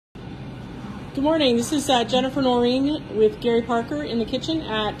Good morning. This is Jennifer Noreen with Gary Parker in the kitchen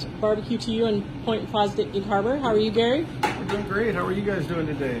at Barbecue to You in Point Pleasant, Gig Harbor. How are you, Gary? We're doing great. How are you guys doing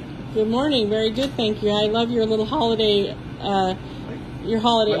today? Good morning. Very good, thank you. I love your little holiday,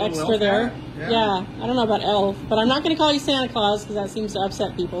 extra there. Yeah. I don't know about elf, but I'm not going to call you Santa Claus because that seems to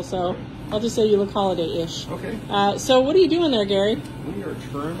upset people. So I'll just say you look holiday-ish. Okay. So what are you doing there, Gary? We are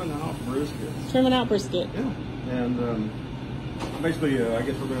trimming out brisket. Trimming out brisket. Yeah. And basically, I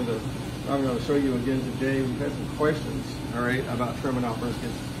guess I'm going to show you again today. We've had some questions, all right, about trimming out brisket,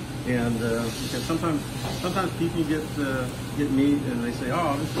 and because sometimes people get meat and they say,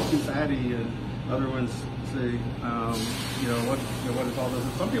 "Oh, this is too fatty," and other ones say, what is all this?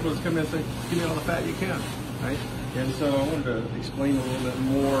 And some people just come in and say, "Give me all the fat you can," right? And so I wanted to explain a little bit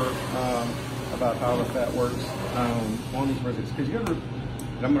more about how the fat works on these briskets, because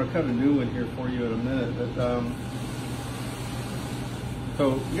and I'm going to cut a new one here for you in a minute, but.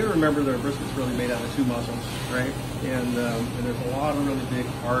 So you got to remember that a brisket's really made out of two muscles, right? And there's a lot of really big,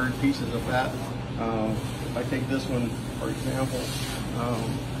 hard pieces of fat. If I take this one, for example,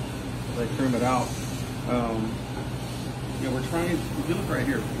 as I trim it out, we're trying. If you look right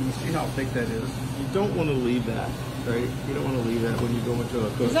here, you can see how thick that is. You don't want to leave that, right? You don't want to leave that when you go into a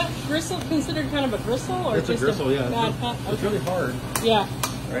cook. Is that gristle considered kind of a gristle, or it's just a gristle? Yeah, bad fat? It's really hard. Yeah.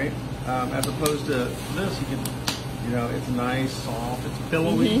 Right. As opposed to this, you can. It's nice, soft, it's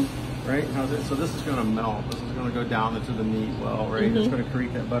pillowy, right? So this is going to melt. This is going to go down into the meat well, right? It's going to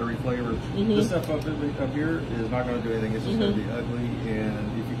create that buttery flavor. This stuff up here is not going to do anything. It's just going to be ugly.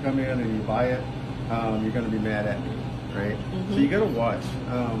 And if you come in and you buy it, you're going to be mad at me, right? So you got to watch.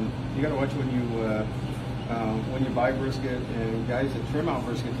 You got to watch when you buy brisket. And guys that trim out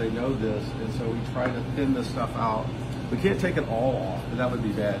brisket, they know this. And so we try to thin this stuff out. We can't take it all off, but that would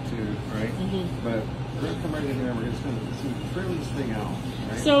be bad too, right? But we're going to come right in here and we're just going to trim this thing out,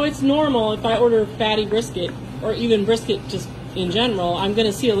 right? So it's normal if I order fatty brisket, or even brisket just in general, I'm going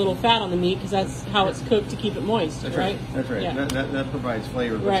to see a little fat on the meat because that's how it's cooked to keep it moist, that's right? That's right. Yeah. That provides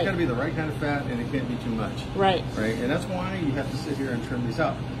flavor. But it's got to be the right kind of fat, and it can't be too much. Right. Right. And that's why you have to sit here and trim these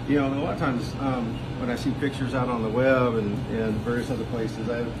out. And a lot of times when I see pictures out on the web and various other places,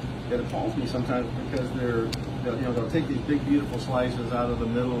 it appalls me sometimes because they'll take these big beautiful slices out of the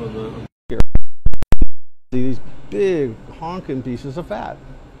middle of the these big honking pieces of fat,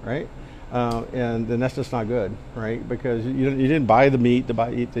 right? And then that's just not good, right? Because you didn't buy the meat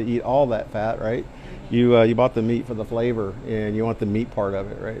to eat all that fat, right? You bought the meat for the flavor, and you want the meat part of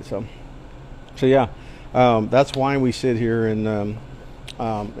it, right? So yeah, that's why we sit here and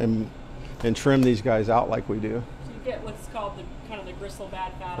trim these guys out like we do. So you get what's called the gristle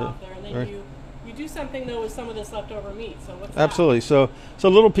bad fat off there, and then you do something though with some of this leftover meat. So what's that? Absolutely. So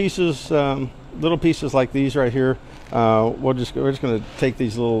little pieces like these right here. We're just going to take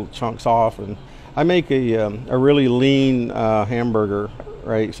these little chunks off, and I make a really lean hamburger,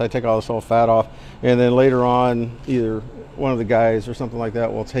 right? So I take all this little fat off, and then later on, either one of the guys or something like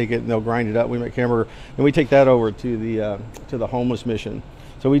that will take it and they'll grind it up. We make hamburger, and we take that over to the homeless mission.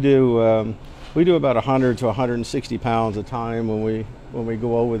 So we do about 100 to 160 pounds a time when we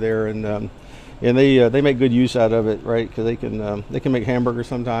go over there, and they make good use out of it, right? Because they can make hamburgers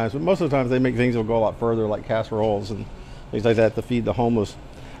sometimes, but most of the times they make things that will go a lot further, like casseroles and things like that to feed the homeless.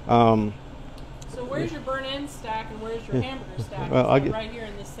 So where's your burn-in stack and where's your hamburger stack? Well, right here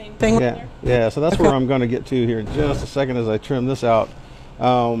in this same thing right there? Yeah, so that's where I'm going to get to here in just a second as I trim this out.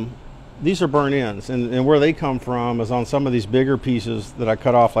 These are burn-ins, and where they come from is on some of these bigger pieces that I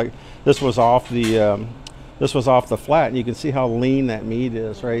cut off. Like this was off the flat, and you can see how lean that meat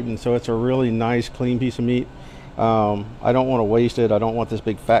is, right? And so it's a really nice, clean piece of meat. I don't want to waste it. I don't want this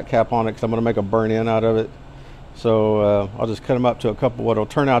big fat cap on it because I'm going to make a burn-in out of it. So I'll just cut them up to what will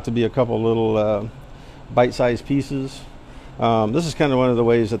turn out to be a couple little bite-sized pieces. This is kind of one of the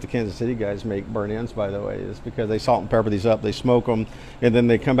ways that the Kansas City guys make burn-ins, by the way, is because they salt and pepper these up, they smoke them, and then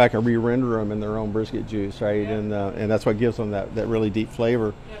they come back and re-render them in their own brisket juice, right? And that's what gives them that really deep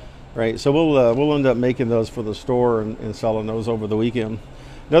flavor. Right, so we'll end up making those for the store and selling those over the weekend.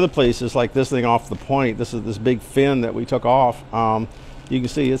 Another place is like this thing off the point. This is this big fin that we took off. You can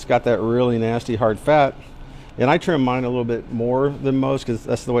see it's got that really nasty hard fat, and I trim mine a little bit more than most because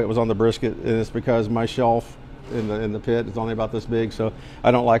that's the way it was on the brisket, and it's because my shelf in the pit is only about this big, so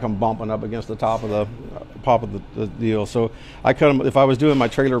I don't like them bumping up against the top of the deal. So I cut them. If I was doing my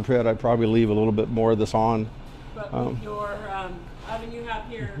trailer pit, I'd probably leave a little bit more of this on. But with your oven you have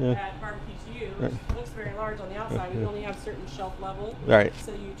here at Barbecue to You, which looks very large on the outside, you only have certain shelf level. Right.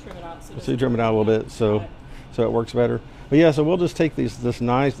 So you trim it out. So you trim it out a little bit. So so it works better. But yeah, so we'll just take this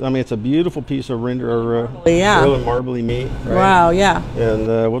nice. I mean, it's a beautiful piece of render or yeah, really marbly meat. Right? Wow, yeah. And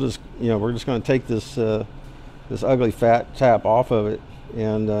we'll just, we're just going to take this this ugly fat tap off of it.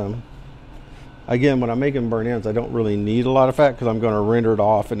 And again, when I'm making burnt ends, I don't really need a lot of fat because I'm going to render it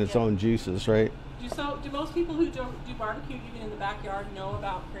off in its own juices, right? Do most people who don't do barbecue even in the backyard know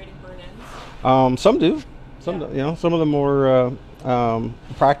about creating burnt ends? Some do. Some some of the more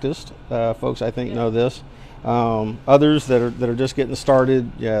practiced folks, I think, know this. Others that are just getting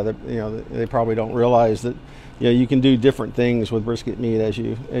started, they probably don't realize that you can do different things with brisket meat as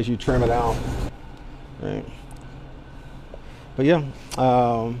you trim it out, right? But yeah,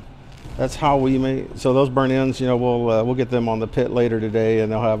 that's how we make. So those burnt ends, we'll get them on the pit later today, and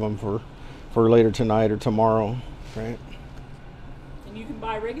they'll have them for later tonight or tomorrow, right? And you can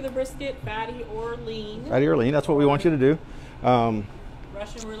buy regular brisket, fatty or lean. Fatty or lean. That's what we want you to do. Russian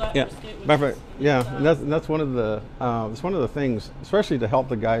roulette brisket. And that's one of the it's one of the things, especially to help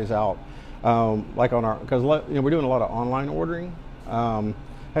the guys out, like on our, because we're doing a lot of online ordering. I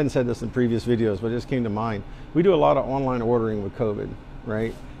hadn't said this in previous videos, but it just came to mind. We do a lot of online ordering with COVID,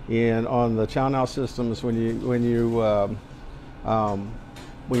 right? And on the Chow Now systems, when you're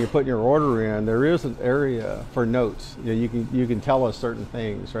putting your order in, there is an area for notes. You can tell us certain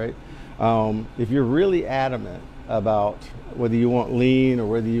things, right? If you're really adamant about whether you want lean or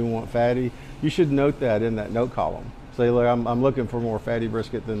whether you want fatty, you should note that in that note column. Say, look, I'm looking for more fatty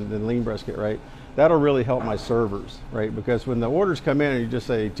brisket than lean brisket, right? That'll really help my servers, right? Because when the orders come in and you just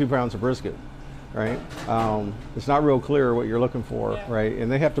say 2 pounds of brisket, right? It's not real clear what you're looking for, right?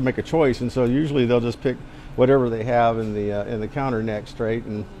 And they have to make a choice, and so usually they'll just pick whatever they have in the counter next, right?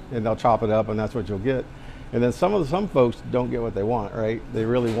 And they'll chop it up, and that's what you'll get. And then some folks don't get what they want, right? They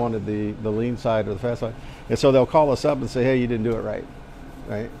really wanted the lean side or the fat side, and so they'll call us up and say, hey, you didn't do it right,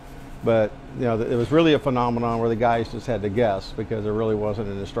 right? But it was really a phenomenon where the guys just had to guess because there really wasn't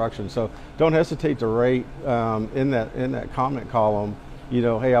an instruction. So don't hesitate to write in that comment column,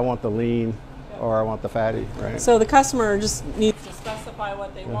 hey, I want the lean or I want the fatty, right? So the customer just needs to specify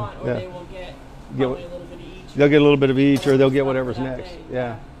what they want, or they will get probably a little bit of each. They'll get a little bit of each, or they'll get whatever's next. Day.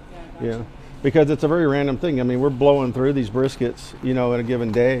 Yeah. Gotcha. Because it's a very random thing. I mean, we're blowing through these briskets, in a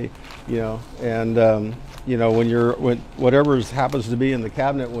given day, and when whatever happens to be in the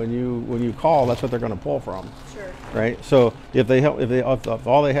cabinet when you call, that's what they're going to pull from. Sure. Right. So if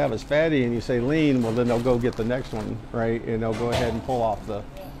all they have is fatty and you say lean, well then they'll go get the next one, right, and they'll go ahead and pull off the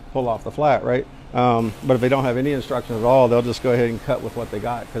flat, right. But if they don't have any instructions at all, they'll just go ahead and cut with what they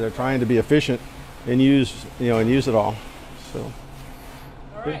got because they're trying to be efficient and use it all. So.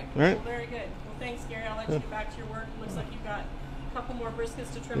 All right. Well, very good. Well, thanks, Gary. I'll let you get back to your work. Looks like you've got a couple more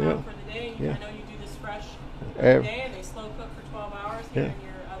briskets to trim out for the day. I know you do this fresh every day, and they slow cook for 12 hours here in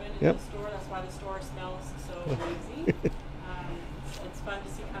your oven in the store. That's why the store smells so amazing. It's fun to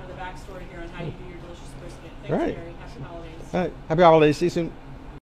see kind of the backstory here on how you do your delicious brisket. Thanks, Gary. Happy holidays. All right. Happy holidays. See you soon.